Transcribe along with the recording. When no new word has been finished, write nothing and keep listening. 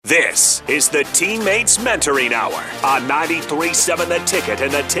This is the TeamMates Mentoring Hour on 93.7 The Ticket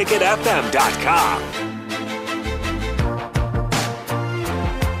and theticketfm.com.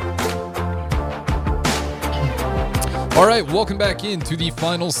 All right, welcome back into the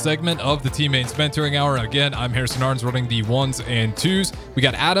final segment of the TeamMates Mentoring Hour. Again, I'm Harrison Arns running the ones and twos. We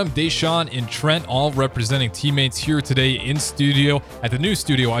got Adam, Deshaun, and Trent all representing TeamMates here today in studio, at the new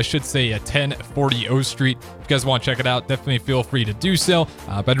studio, I should say, at 1040 O Street. If you guys want to check it out, definitely feel free to do so.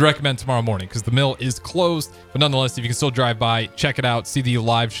 But I'd recommend tomorrow morning because the mill is closed. But nonetheless, if you can still drive by, check it out, see the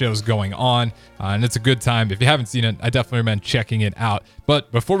live shows going on. And it's a good time. If you haven't seen it, I definitely recommend checking it out.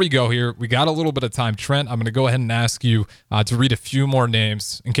 But before we go here, we got a little bit of time. Trent, I'm going to go ahead and ask you to read a few more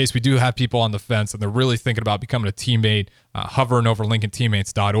names in case we do have people on the fence and they're really thinking about becoming a teammate, hovering over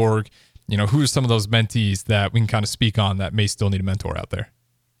LincolnTeammates.org. You know, who are some of those mentees that we can kind of speak on that may still need a mentor out there?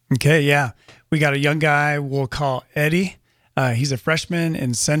 Okay, yeah. We got a young guy we'll call Eddie. He's a freshman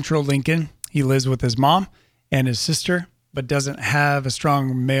in Central Lincoln. He lives with his mom and his sister, but doesn't have a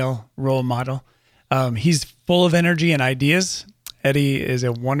strong male role model. He's full of energy and ideas. Eddie is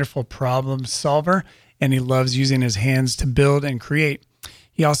a wonderful problem solver, and he loves using his hands to build and create.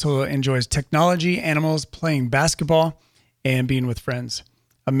 He also enjoys technology, animals, playing basketball, and being with friends.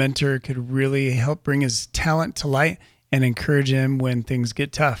 A mentor could really help bring his talent to light and encourage him when things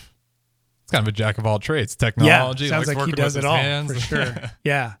get tough. It's kind of a jack of all trades. Technology, sounds like he does it all, hands. For sure.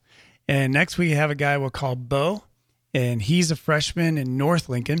 Yeah. And next we have a guy we'll call Bo, and he's a freshman in North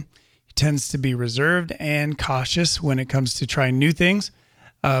Lincoln. He tends to be reserved and cautious when it comes to trying new things,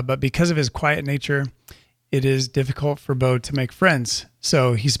 but because of his quiet nature, it is difficult for Bo to make friends.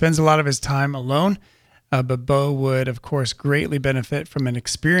 So he spends a lot of his time alone, but Bo would, of course, greatly benefit from an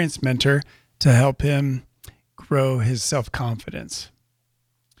experienced mentor to help him grow his self-confidence.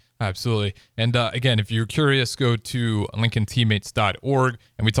 Absolutely. And again, if you're curious, go to LincolnTeammates.org.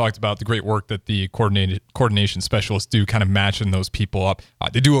 And we talked about the great work that the coordination specialists do, kind of matching those people up.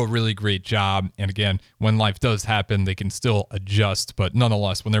 They do a really great job. And again, when life does happen, they can still adjust. But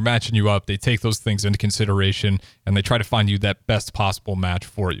nonetheless, when they're matching you up, they take those things into consideration and they try to find you that best possible match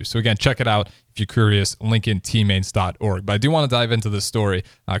for you. So again, check it out if you're curious, LincolnTeammates.org. But I do want to dive into this story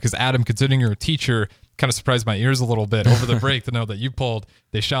because Adam, considering you're a teacher, kind of surprised my ears a little bit over the break to know that you pulled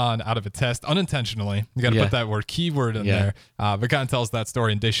Deshaun out of a test unintentionally. You got to put that keyword in there. But kind of tell us that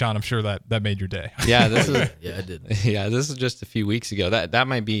story. And Deshaun, I'm sure that made your day. Yeah, this is yeah, it did. Yeah, this is just a few weeks ago. That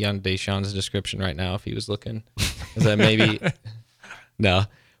might be on Deshaun's description right now if he was looking. Is that maybe no,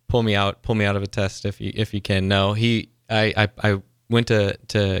 pull me out of a test if you can. No, I went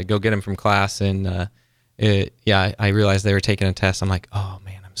to go get him from class and I realized they were taking a test. I'm like, oh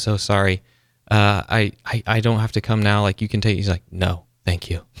man, I'm so sorry. I don't have to come now. Like you can take. He's like, no, thank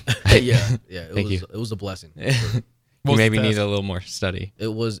you. yeah. It Thank was a blessing. You maybe need a little more study. It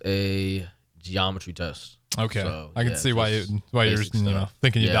was a geometry test. Okay, So, I can see why you're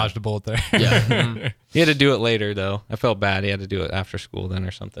thinking you Yeah. dodged a bullet there. Yeah. He had to do it later though. I felt bad. He had to do it after school then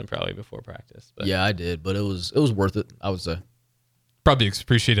or something, probably before practice. But Yeah, I did, but it was worth it, I would say. Probably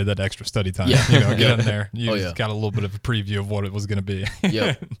appreciated that extra study time. Yeah. Get in there. You Oh, just yeah. got a little bit of a preview of what it was going to be.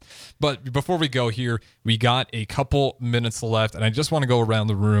 Yeah. But before we go here, we got a couple minutes left, and I just want to go around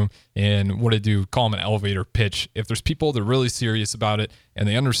the room and call them an elevator pitch. If there's people that are really serious about it and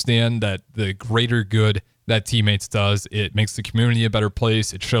they understand that the greater good that TeamMates does, it makes the community a better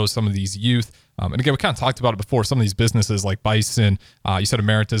place. It shows some of these youth. And again, we kind of talked about it before. Some of these businesses like Bison, you said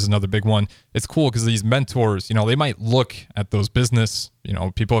Emeritus is another big one. It's cool because these mentors, they might look at those business,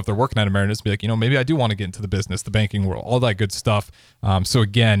 people, if they're working at Emeritus, be like, maybe I do want to get into the business, the banking world, all that good stuff. So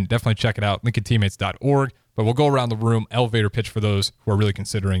again, definitely check it out, LincolnTeammates.org. But we'll go around the room, elevator pitch for those who are really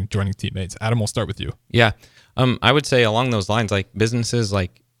considering joining TeamMates. Adam, we'll start with you. yeah, I would say along those lines, like businesses,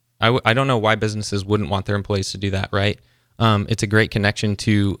 like I don't know why businesses wouldn't want their employees to do that, right? It's a great connection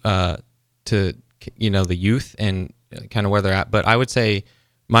to the youth and kind of where they're at. But I would say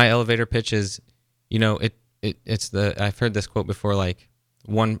my elevator pitch is, it's I've heard this quote before, like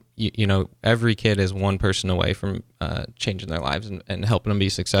every kid is one person away from changing their lives and helping them be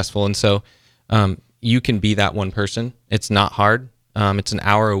successful. And so you can be that one person. It's not hard. It's an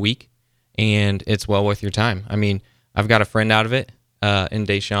hour a week and it's well worth your time. I mean, I've got a friend out of it in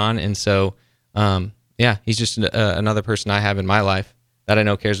Deshaun. And so, he's just another person I have in my life that I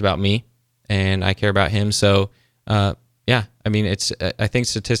know cares about me. And I care about him. So, I mean, I think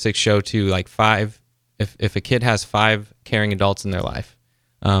statistics show too, like if a kid has 5 caring adults in their life,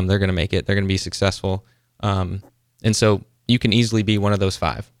 they're going to make it. They're going to be successful. And so you can easily be one of those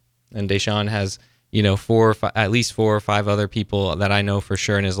 5. And Deshaun has, at least 4 or 5 other people that I know for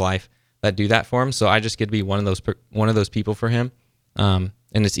sure in his life that do that for him. So I just get to be one of those people for him.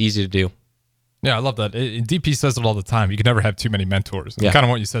 and it's easy to do. Yeah, I love that. DP says it all the time. You can never have too many mentors. And kind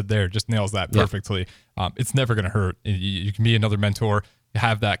of what you said there just nails that perfectly. It's never going to hurt. You can be another mentor,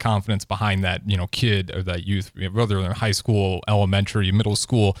 have that confidence behind that, kid or that youth, whether in high school, elementary, middle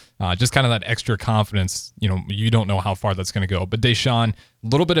school, just kind of that extra confidence. You don't know how far that's going to go. But Deshaun, a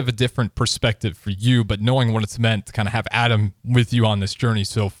little bit of a different perspective for you, but knowing what it's meant to kind of have Adam with you on this journey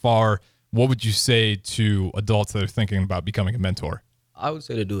so far, what would you say to adults that are thinking about becoming a mentor? I would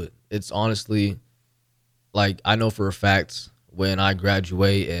say to do it. It's honestly, like, I know for a fact when I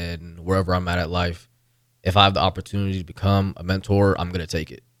graduate and wherever I'm at life, if I have the opportunity to become a mentor, I'm going to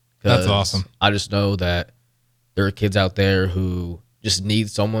take it. That's awesome. I just know that there are kids out there who just need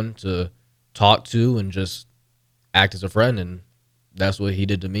someone to talk to and just act as a friend. And that's what he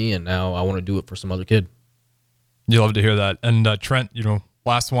did to me. And now I want to do it for some other kid. You love to hear that. And Trent,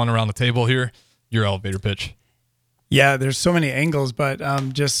 last one around the table here, your elevator pitch. Yeah, there's so many angles, but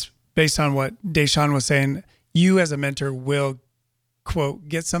just based on what Deshaun was saying, you as a mentor will, quote,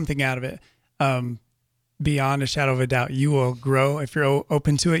 get something out of it. Beyond a shadow of a doubt, you will grow. If you're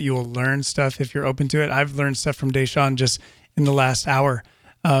open to it, you will learn stuff. If you're open to it, I've learned stuff from Deshaun just in the last hour.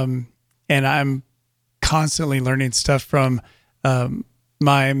 And I'm constantly learning stuff from my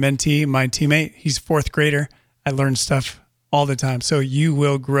mentee, my teammate. He's fourth grader. I learn stuff all the time. So you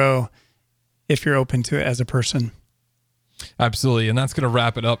will grow if you're open to it as a person. Absolutely. And that's going to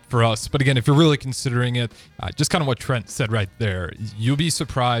wrap it up for us. But again, if you're really considering it, just kind of what Trent said right there, you'll be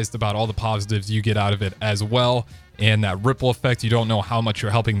surprised about all the positives you get out of it as well. And that ripple effect, you don't know how much you're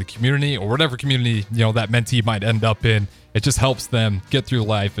helping the community or whatever community, that mentee might end up in. It just helps them get through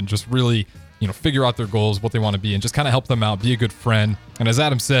life and just really, figure out their goals, what they want to be, and just kind of help them out, be a good friend. And as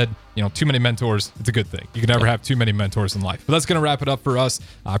Adam said, too many mentors, it's a good thing. You can never have too many mentors in life. But that's going to wrap it up for us.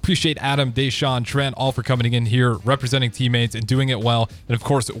 I appreciate Adam, Deshaun, Trent, all for coming in here, representing Teammates and doing it well. And of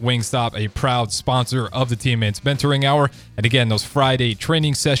course, Wingstop, a proud sponsor of the Teammates Mentoring Hour. And again, those Friday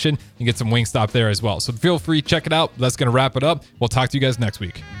training session, you get some Wingstop there as well. So feel free, check it out. That's going to wrap it up. We'll talk to you guys next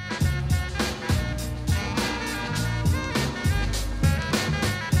week.